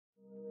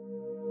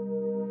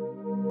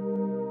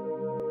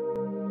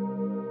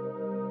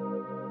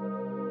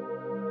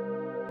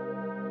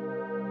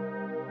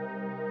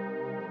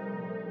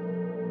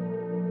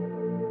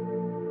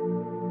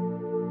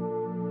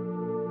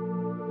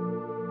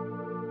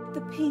The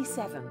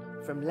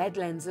P7 from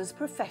LENSER's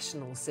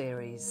Professional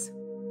series.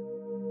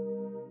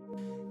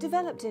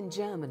 Developed in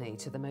Germany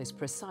to the most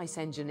precise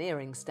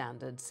engineering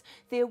standards,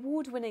 the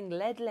award-winning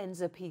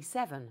LENSER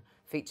P7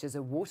 features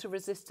a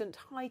water-resistant,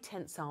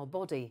 high-tensile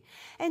body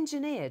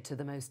engineered to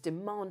the most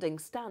demanding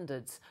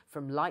standards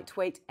from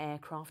lightweight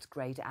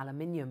aircraft-grade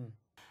aluminium.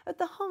 At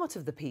the heart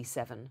of the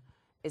P7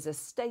 is a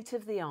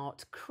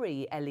state-of-the-art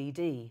Cree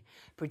LED,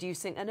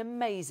 producing an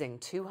amazing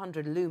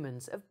 200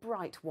 lumens of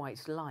bright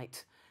white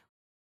light.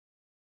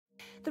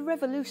 The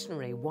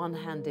revolutionary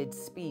one-handed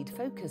speed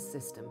focus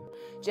system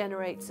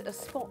generates a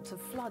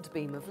spot-to-flood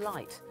beam of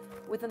light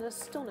with an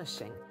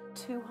astonishing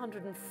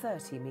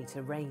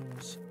 230-metre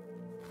range.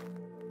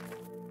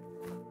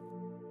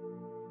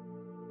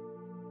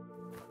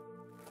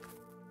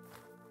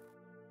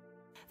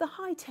 The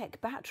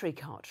high-tech battery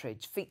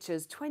cartridge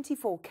features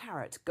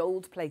 24-carat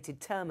gold-plated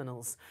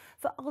terminals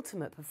for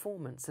ultimate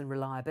performance and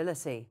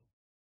reliability.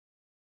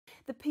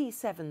 The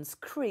P7's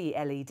Cree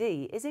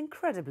LED is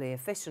incredibly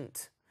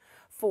efficient.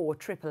 4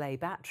 AAA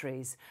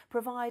batteries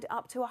provide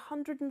up to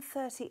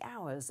 130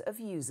 hours of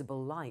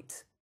usable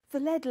light. The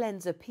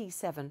LENSER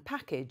P7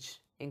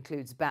 package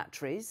includes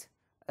batteries,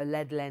 a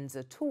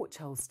LENSER torch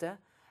holster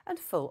and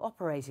full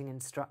operating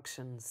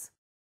instructions.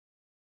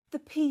 The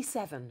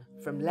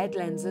P7 from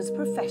LENSER's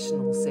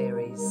Professional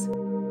series.